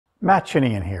Matt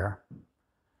Chinian here.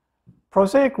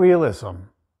 Prosaic realism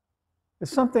is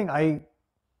something I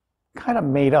kind of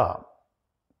made up.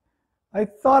 I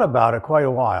thought about it quite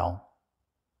a while,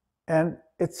 and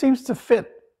it seems to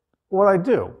fit what I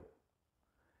do.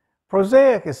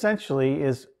 Prosaic essentially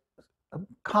is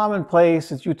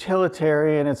commonplace, it's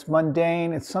utilitarian, it's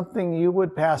mundane, it's something you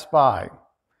would pass by.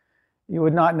 You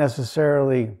would not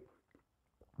necessarily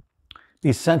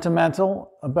be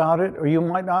sentimental about it, or you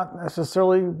might not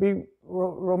necessarily be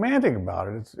romantic about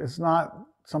it. It's not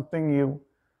something you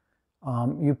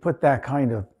put that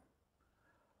kind of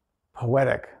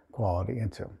poetic quality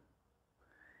into.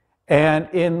 And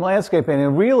in landscape and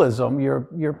in realism,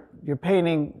 you're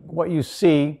painting what you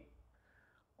see,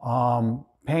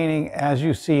 painting as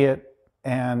you see it,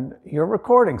 and you're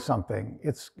recording something.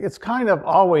 It's kind of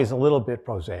always a little bit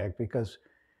prosaic because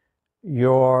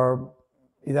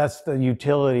that's the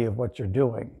utility of what you're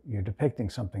doing. You're depicting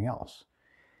something else.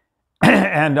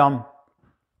 And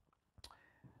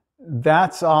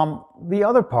that's the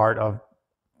other part of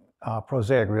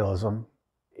prosaic realism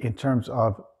in terms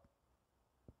of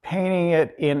painting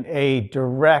it in a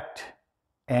direct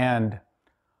and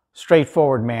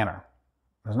straightforward manner.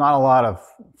 There's not a lot of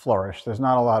flourish. There's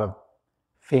not a lot of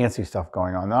fancy stuff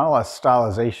going on. Not a lot of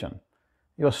stylization.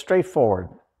 You go straightforward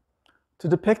to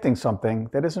depicting something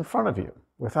that is in front of you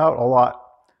without a lot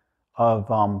of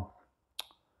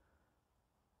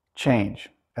change.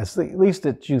 At least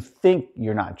that you think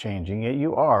you're not changing it.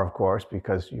 You are, of course,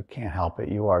 because you can't help it.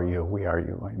 You are you. We are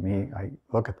you. I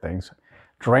look at things,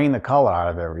 drain the color out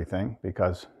of everything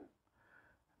because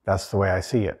that's the way I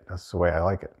see it. That's the way I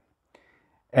like it.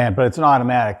 But it's an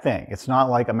automatic thing. It's not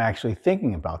like I'm actually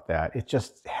thinking about that. It's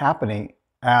just happening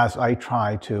as I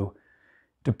try to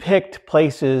depict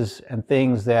places and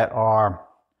things that are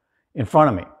in front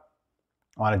of me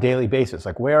on a daily basis.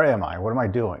 Like, where am I? What am I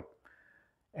doing?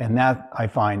 And that I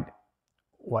find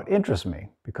what interests me,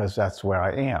 because that's where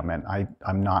I am. And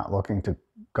I'm not looking to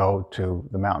go to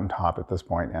the mountaintop at this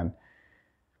point. And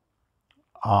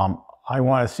I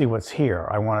want to see what's here.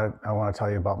 I want to tell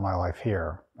you about my life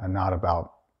here and not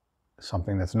about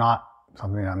something that's not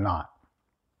something I'm not.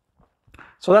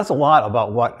 So that's a lot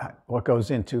about what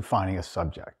goes into finding a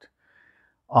subject.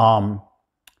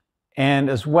 And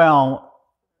as well,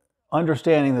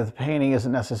 understanding that the painting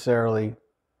isn't necessarily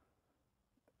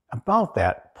about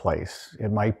that place.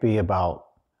 It might be about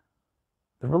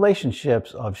the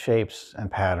relationships of shapes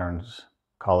and patterns,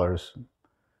 colors,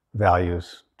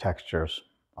 values, textures,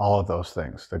 all of those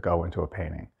things that go into a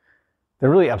painting. They're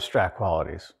really abstract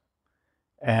qualities.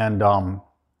 And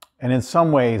in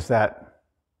some ways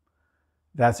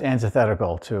that's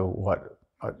antithetical to what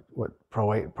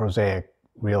prosaic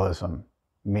realism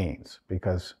means,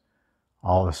 because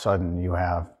all of a sudden you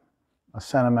have a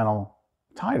sentimental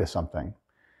tie to something.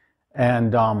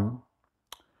 And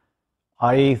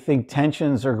I think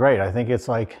tensions are great. I think it's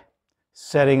like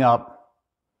setting up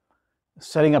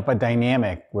a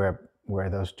dynamic where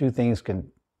those two things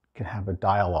can have a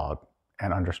dialogue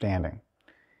and understanding.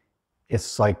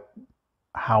 It's like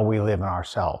how we live in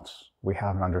ourselves. We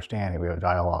have an understanding, we have a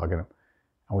dialogue, and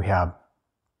we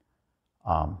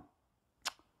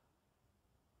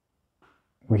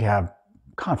have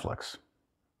conflicts,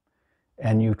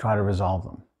 and you try to resolve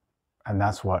them. And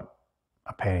that's what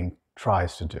a painting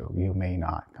tries to do. You may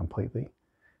not completely,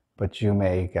 but you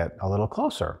may get a little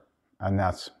closer, and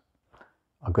that's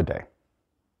a good day.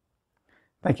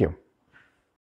 Thank you.